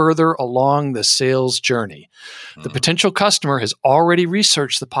much further along the sales journey. The potential customer has already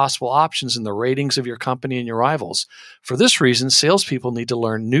researched the possible options in the ratings of your company and your rivals. For this reason, salespeople need to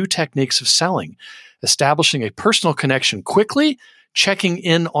learn new techniques of selling, establishing a personal connection quickly, checking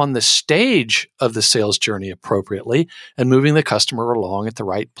in on the stage of the sales journey appropriately, and moving the customer along at the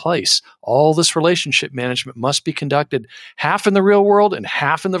right place. All this relationship management must be conducted half in the real world and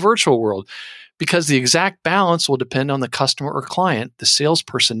half in the virtual world. Because the exact balance will depend on the customer or client, the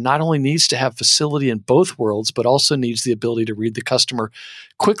salesperson not only needs to have facility in both worlds, but also needs the ability to read the customer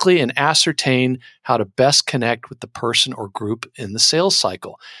quickly and ascertain how to best connect with the person or group in the sales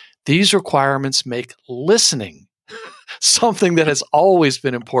cycle. These requirements make listening something that has always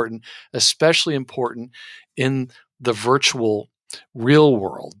been important, especially important in the virtual real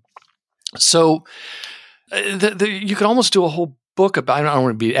world." So you could almost do a whole book about, I don't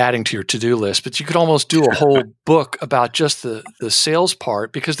want to be adding to your to-do list, but you could almost do a whole book about just the sales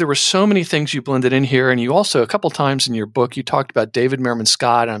part, because there were so many things you blended in here. And you also, a couple times in your book, you talked about David Meerman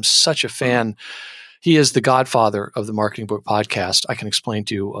Scott. I'm such a fan. He is the godfather of the Marketing Book Podcast. I can explain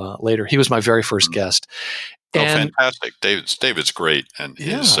to you later. He was my very first guest. Fantastic. David's great. And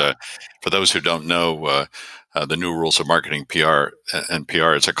his, for those who don't know, The New Rules of Marketing PR,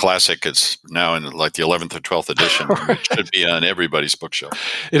 it's a classic. It's now in like the 11th or 12th edition. It should be on everybody's bookshelf.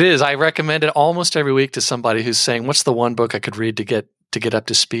 It is. I recommend it almost every week to somebody who's saying, what's the one book I could read to get up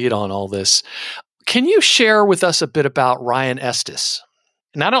to speed on all this? Can you share with us a bit about Ryan Estes?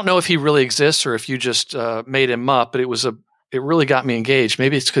 And I don't know if he really exists or if you just made him up, but it really got me engaged.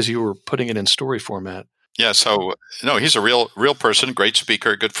 Maybe it's because you were putting it in story format. Yeah, so no, he's a real person, great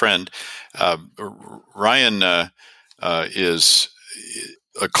speaker, good friend. Ryan is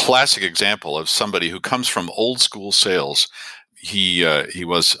a classic example of somebody who comes from old school sales. He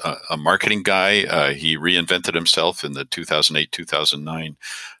was a marketing guy. He reinvented himself in the 2008-2009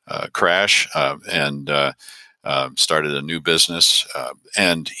 crash and started a new business.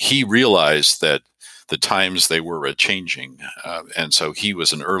 And he realized that the times they were a-changing. And so he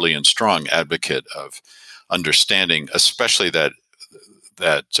was an early and strong advocate of understanding, especially that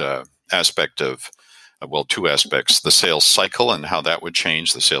aspect of, two aspects, the sales cycle and how that would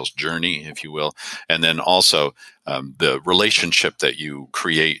change, the sales journey, if you will, and then also the relationship that you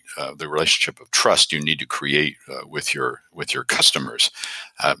create, the relationship of trust you need to create with your customers.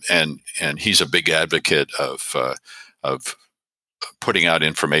 And he's a big advocate of putting out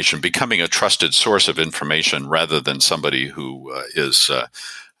information, becoming a trusted source of information rather than somebody who is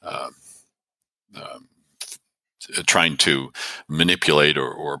trying to manipulate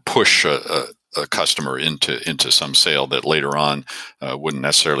or push a customer into some sale that later on wouldn't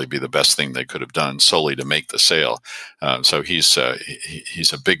necessarily be the best thing they could have done solely to make the sale. So he's a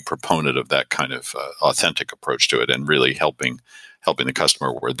big proponent of that kind of authentic approach to it, and really helping the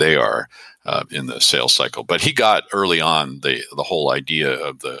customer where they are in the sales cycle. But he got early on the whole idea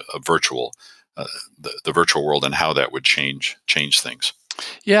of the virtual world and how that would change things.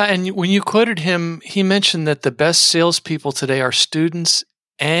 Yeah, and when you quoted him, he mentioned that the best salespeople today are students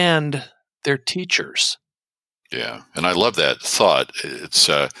and their teachers. Yeah, and I love that thought. It's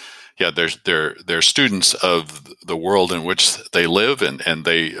they're students of the world in which they live, and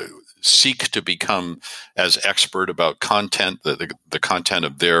they seek to become as expert about content, the content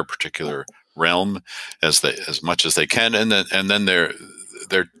of their particular realm, as much as they can, and then they're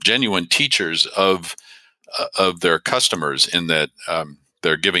genuine teachers of their customers in that.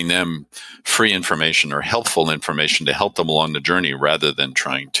 They're giving them free information or helpful information to help them along the journey, rather than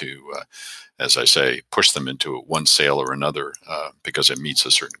trying to, as I say, push them into one sale or another because it meets a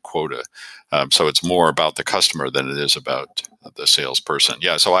certain quota. So it's more about the customer than it is about the salesperson.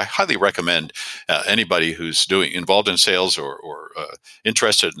 Yeah, so I highly recommend anybody who's involved in sales or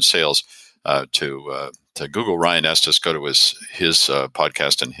interested in sales to Google Ryan Estes, go to his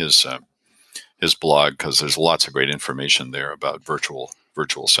podcast and his blog, because there's lots of great information there about virtual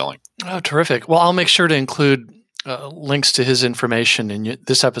selling. Oh, terrific. Well, I'll make sure to include links to his information in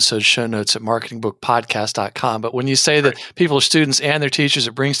this episode's show notes at marketingbookpodcast.com. But when you say that people are students and their teachers,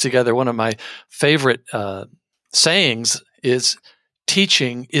 it brings together one of my favorite sayings is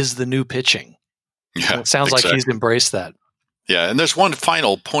teaching is the new pitching. Yeah, it sounds exactly. Like he's embraced that. Yeah, and there's one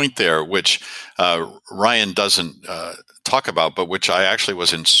final point there, which Ryan doesn't talk about, but which I actually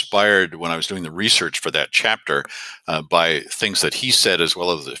was inspired when I was doing the research for that chapter by things that he said, as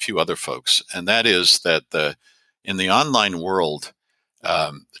well as a few other folks. And that is that in the online world,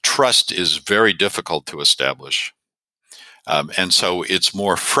 trust is very difficult to establish. And so it's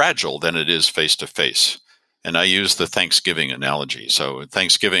more fragile than it is face-to-face. And I use the Thanksgiving analogy. So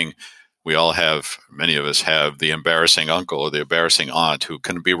Thanksgiving, many of us have the embarrassing uncle or the embarrassing aunt who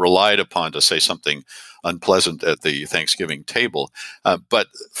can be relied upon to say something unpleasant at the Thanksgiving table. But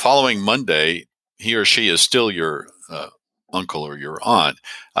following Monday, he or she is still your uncle or your aunt.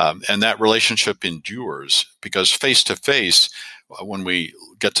 And that relationship endures because face-to-face, when we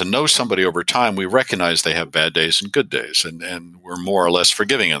get to know somebody over time, we recognize they have bad days and good days. And we're more or less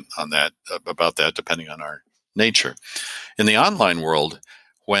forgiving about that, depending on our nature. In the online world,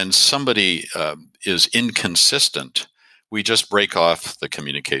 when somebody is inconsistent, we just break off the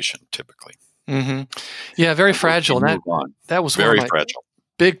communication typically. Mm-hmm. Yeah, very fragile. That was very one of my fragile.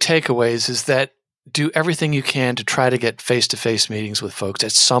 Big takeaways is that do everything you can to try to get face-to-face meetings with folks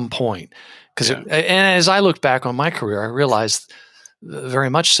at some point. And as I look back on my career, I realized very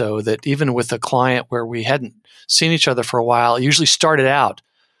much so that even with a client where we hadn't seen each other for a while, it usually started out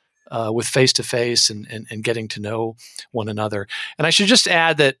with face-to-face and getting to know one another. And I should just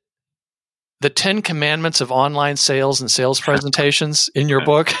add that the 10 commandments of online sales and sales presentations in your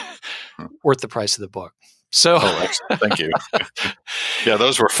book, worth the price of the book. So, thank you. Yeah,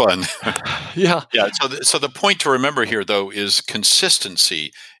 those were fun. Yeah. So the point to remember here, though, is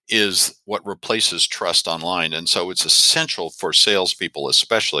consistency is what replaces trust online. And so it's essential for salespeople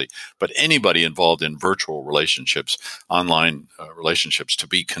especially, but anybody involved in virtual relationships, online relationships, to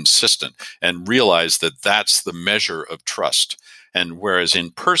be consistent and realize that that's the measure of trust. And whereas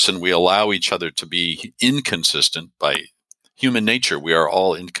in person, we allow each other to be inconsistent by human nature, we are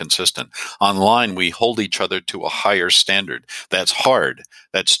all inconsistent. Online, we hold each other to a higher standard. That's hard.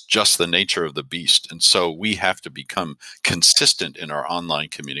 That's just the nature of the beast. And so we have to become consistent in our online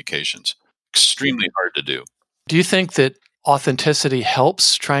communications. Extremely hard to do. Do you think that authenticity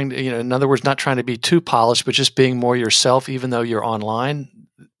helps, trying to, in other words, not trying to be too polished, but just being more yourself, even though you're online?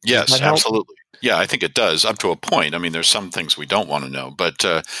 Yes, absolutely. Yeah, I think it does up to a point. I mean, there's some things we don't want to know, but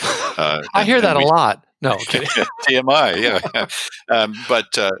I hear that a lot. No, okay. TMI, yeah.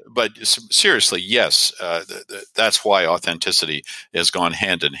 But seriously, yes, that's why authenticity has gone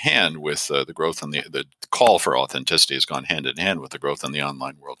hand in hand with the growth in the call for authenticity has gone hand in hand with the growth in the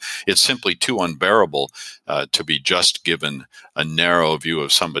online world. It's simply too unbearable to be just given a narrow view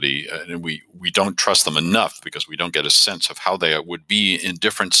of somebody, and we don't trust them enough because we don't get a sense of how they would be in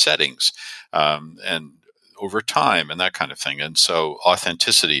different settings and over time and that kind of thing. And so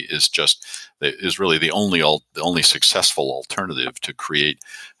authenticity is really the only successful alternative to create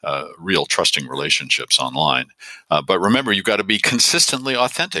real trusting relationships online. But remember, you've got to be consistently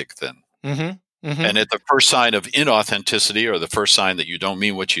authentic then. Mm-hmm. Mm-hmm. And at the first sign of inauthenticity or the first sign that you don't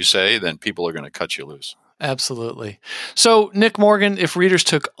mean what you say, then people are going to cut you loose. Absolutely. So, Nick Morgan, if readers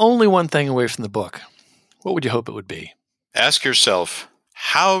took only one thing away from the book, what would you hope it would be? Ask yourself,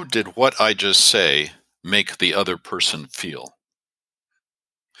 how did what I just say make the other person feel?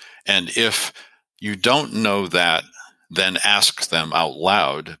 And if you don't know that, then ask them out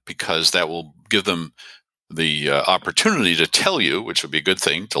loud, because that will give them the opportunity to tell you, which would be a good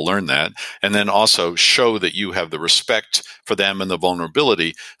thing to learn that, and then also show that you have the respect for them and the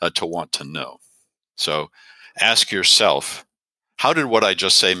vulnerability to want to know. So ask yourself, how did what I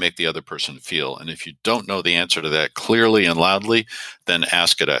just say make the other person feel? And if you don't know the answer to that clearly and loudly, then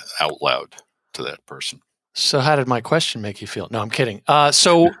ask it out loud to that person. So how did my question make you feel? No, I'm kidding.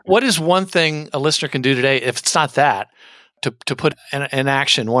 So what is one thing a listener can do today, if it's not that, to put in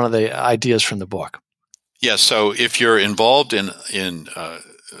action one of the ideas from the book? Yeah, so if you're involved in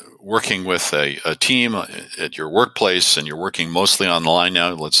working with a team at your workplace and you're working mostly online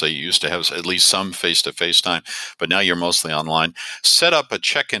now, let's say you used to have at least some face-to-face time, but now you're mostly online, set up a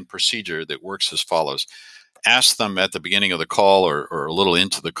check-in procedure that works as follows. Ask them at the beginning of the call or a little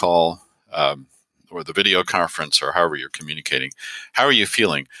into the call or the video conference or however you're communicating, how are you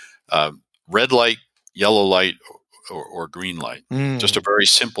feeling? Red light, yellow light, or green light. Just a very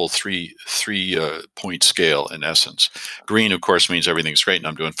simple three point scale in essence. Green, of course, means everything's great and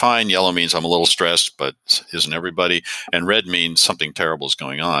I'm doing fine. Yellow means I'm a little stressed, but isn't everybody? And red means something terrible is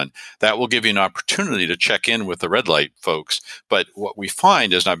going on. That will give you an opportunity to check in with the red light folks. But what we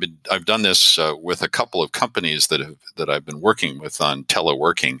find is, I've done this with a couple of companies that I've been working with on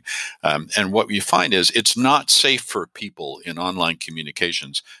teleworking, and what we find is it's not safe for people in online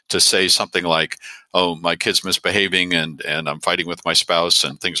communications to say something like, oh, my kid's misbehaving and I'm fighting with my spouse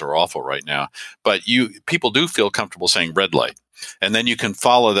and things are awful right now. But people do feel comfortable saying red light. And then you can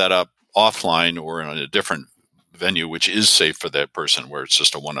follow that up offline or in a different venue, which is safe for that person, where it's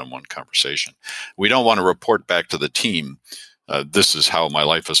just a one-on-one conversation. We don't want to report back to the team, this is how my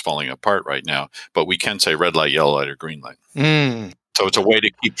life is falling apart right now. But we can say red light, yellow light, or green light. So it's a way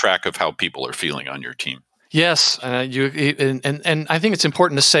to keep track of how people are feeling on your team. Yes, and I think it's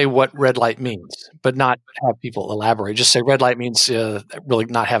important to say what red light means, but not have people elaborate. Just say red light means really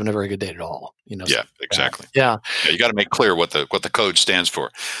not having a very good day at all. Yeah, exactly. Yeah, you got to make clear what the code stands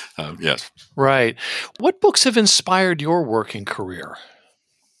for. Yes. Right. What books have inspired your working career?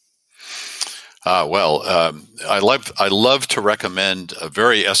 I love to recommend a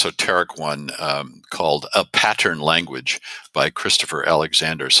very esoteric one called A Pattern Language by Christopher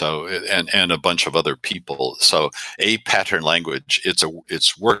Alexander. So, and a bunch of other people. So, A Pattern Language.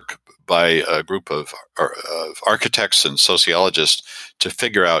 It's work by a group of architects and sociologists to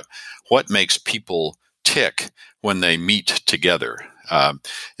figure out what makes people tick when they meet together,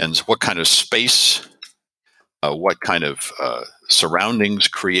 and what kind of space, what kind of surroundings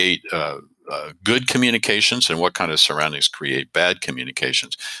create good communications and what kind of surroundings create bad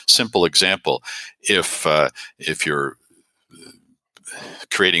communications. Simple example, if you're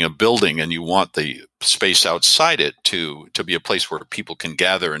creating a building and you want the space outside it to be a place where people can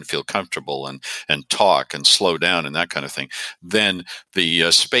gather and feel comfortable and talk and slow down and that kind of thing, then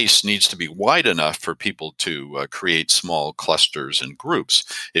the space needs to be wide enough for people to create small clusters and groups.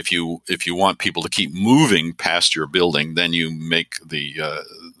 If you want people to keep moving past your building, then you make the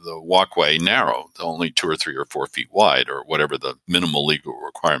walkway narrow, only 2 or 3 or 4 feet wide, or whatever the minimal legal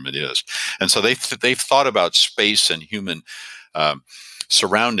requirement is. And so they've thought about space and human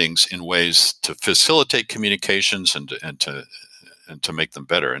surroundings in ways to facilitate communications and to make them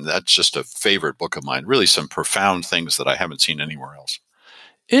better. And that's just a favorite book of mine. Really, some profound things that I haven't seen anywhere else.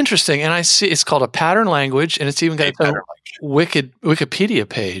 Interesting. And I see it's called A Pattern Language, and it's even got its own Wikipedia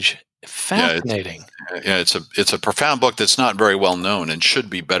page. Fascinating. It's a profound book that's not very well known and should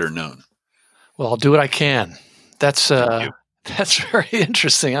be better known. Well, I'll do what I can. That's very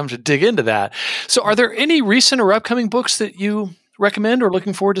interesting. I'm going to dig into that. So are there any recent or upcoming books that you recommend or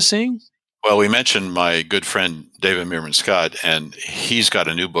looking forward to seeing? Well, we mentioned my good friend David Meerman Scott, and he's got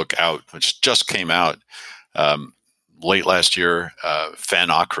a new book out, which just came out late last year,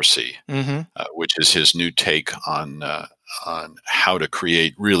 Fanocracy, which is his new take on how to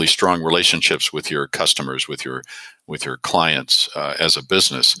create really strong relationships with your customers, with your clients as a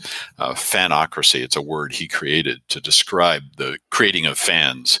business. Fanocracy, it's a word he created to describe the creating of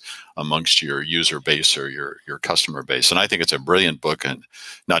fans amongst your user base or your customer base. And I think it's a brilliant book, and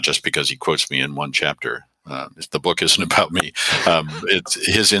not just because he quotes me in one chapter. The book isn't about me.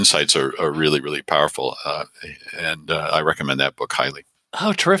 His insights are really, really powerful, and I recommend that book highly.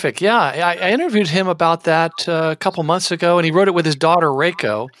 Oh, terrific. Yeah, I interviewed him about that a couple months ago, and he wrote it with his daughter,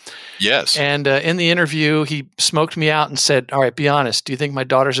 Reiko. Yes. And in the interview, he smoked me out and said, all right, be honest, do you think my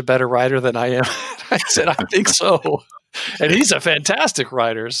daughter's a better writer than I am? I said, I think so. And he's a fantastic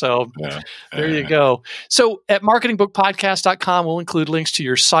writer. So there you go. So at marketingbookpodcast.com, we'll include links to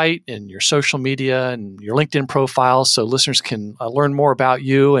your site and your social media and your LinkedIn profile so listeners can learn more about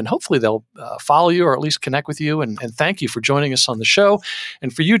you, and hopefully they'll follow you or at least connect with you. And thank you for joining us on the show.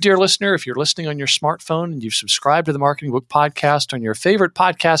 And for you, dear listener, if you're listening on your smartphone and you've subscribed to the Marketing Book Podcast on your favorite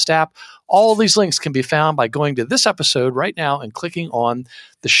podcast app, all of these links can be found by going to this episode right now and clicking on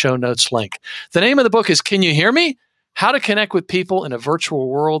the show notes link. The name of the book is Can You Hear Me? How to Connect with People in a Virtual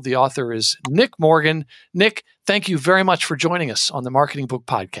World. The author is Nick Morgan. Nick, thank you very much for joining us on the Marketing Book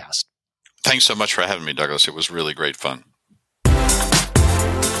Podcast. Thanks so much for having me, Douglas. It was really great fun.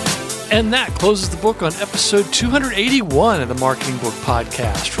 And that closes the book on episode 281 of the Marketing Book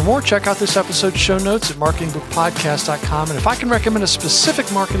Podcast. For more, check out this episode's show notes at marketingbookpodcast.com. And if I can recommend a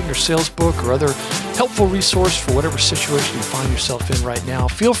specific marketing or sales book or other helpful resource for whatever situation you find yourself in right now,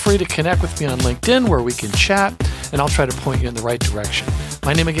 feel free to connect with me on LinkedIn where we can chat, and I'll try to point you in the right direction.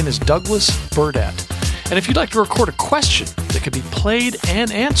 My name again is Douglas Burdett. And if you'd like to record a question that could be played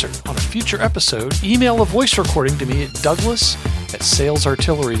and answered on a future episode, email a voice recording to me at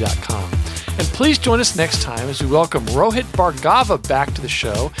douglas@salesartillery.com. And please join us next time as we welcome Rohit Bhargava back to the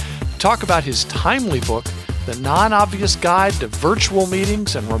show to talk about his timely book, The Non-Obvious Guide to Virtual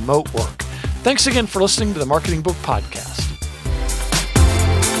Meetings and Remote Work. Thanks again for listening to the Marketing Book Podcast.